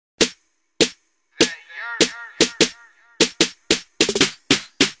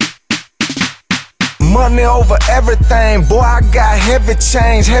Money over everything, boy, I got heavy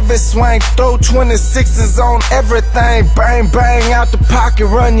change, heavy swing, throw 26s on everything. Bang, bang, out the pocket,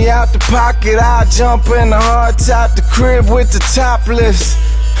 run you out the pocket. I'll jump in the hard top, the crib with the topless.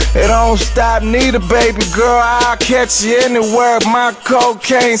 It don't stop neither, baby girl, I'll catch you anywhere. My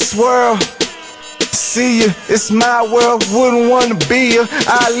cocaine swirl. See ya, it's my world, wouldn't wanna be ya.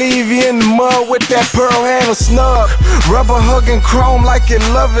 I leave you in the mud with that pearl handle snug. Rubber hugging chrome like it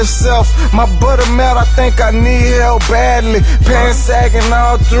love itself. My butter melt, I think I need help badly. Pants sagging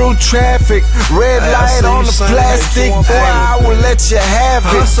all through traffic. Red light on the plastic, boy, I will let you have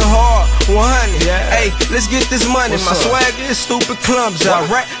it. Hustle hard, 100. Hey, let's get this money. My swag is stupid clumsy. I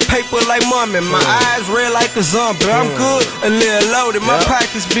rack paper like mummy. My eyes red like a zombie. I'm good, a little loaded. My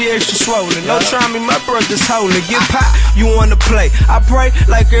pockets be extra swollen. Don't try me, my brother's holy. Get pop, you wanna play. I pray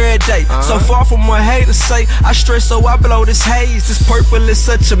like every day. So far from what haters say, I stress so I blow this haze. This purple is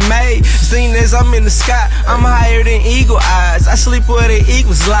such a maze. Seen as I'm in the sky, I'm higher than eagle eyes. I sleep where the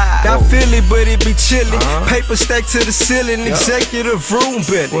eagles lie. I feel it, but it be chillin'. Paper stacked to the ceiling, executive room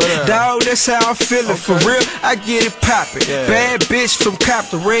building. Dog, that's how I'm feeling. For real, I get it poppin'. Bad bitch from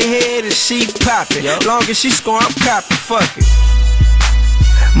Compton, redhead and she poppin'. Long as she score, I'm coppin'. Fuck it.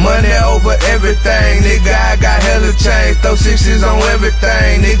 Money over everything, nigga, I got hella change. Throw 6s on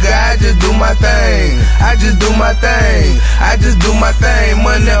everything, nigga, I just do my thing. I just do my thing, I just do my thing.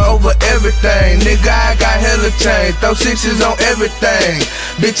 Money over everything, nigga, I got hella change. Throw 6s on everything,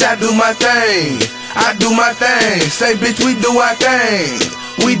 bitch, I do my thing. I do my thing, say bitch, we do our thing.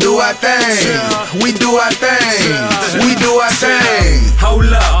 We do our thing, we do our thing, we do our thing. Hold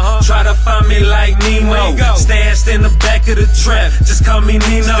up, try to find me like Nemo. Stashed in the back of the trap, just call me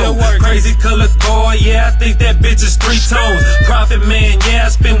Nino. Crazy color car, yeah, I think that bitch is 3 tones. Profit man, yeah, I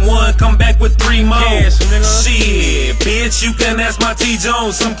spent 1, come back with 3 more. Shit, bitch, you can ask my T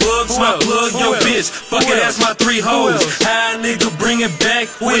Jones. Some plugs, my plug, yo bitch. Fuck it, that's my 3 hoes. High nigga, bring it back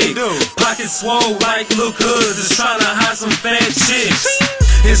quick. Pocket swole like Lil Cuz is tryna hide some fat chicks.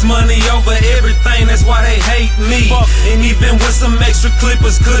 It's money over everything, that's why they hate me. And even with some extra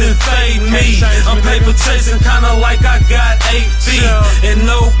clippers couldn't fade me. I'm paper chasing kinda like I got 8 feet. And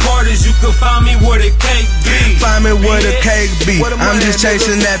no parties, you can find me where the cake be. Find me where the cake be, I'm just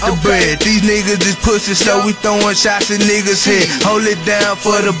chasing after bread. These niggas is pussy, so we throwing shots at niggas' head. Hold it down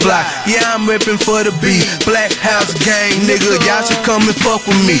for the block, yeah, I'm ripping for the beat. Black House gang, nigga, y'all should come and fuck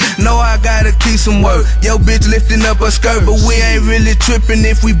with me. Know I gotta keep some work. Yo bitch lifting up her skirt, but we ain't really tripping.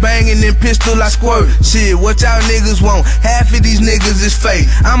 If we bangin' in pistol, I squirt. Shit, what y'all niggas want? Half of these niggas is fake.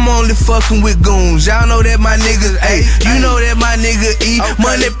 I'm only fucking with goons. Y'all know that my niggas A. You know that my nigga E.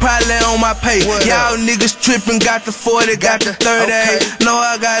 Money probably on my pay. Y'all niggas trippin', got the 40, got the 30. Know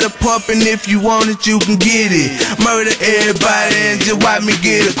I got a pump, and if you want it, you can get it. Murder everybody and just watch me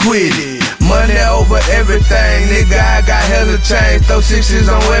get acquitted. Money over everything, nigga, I got hella change. Throw 6s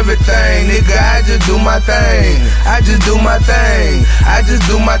on everything, nigga, I just do my thing. I just do my thing, I just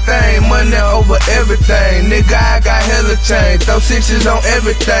do my thing. Money over everything, nigga, I got hella change. Throw 6s on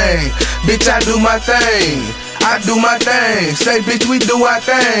everything, bitch, I do my thing. I do my thing, say bitch, we do our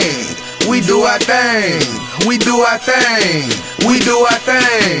thing. We do our thing, we do our thing, we do our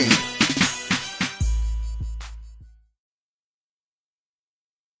thing.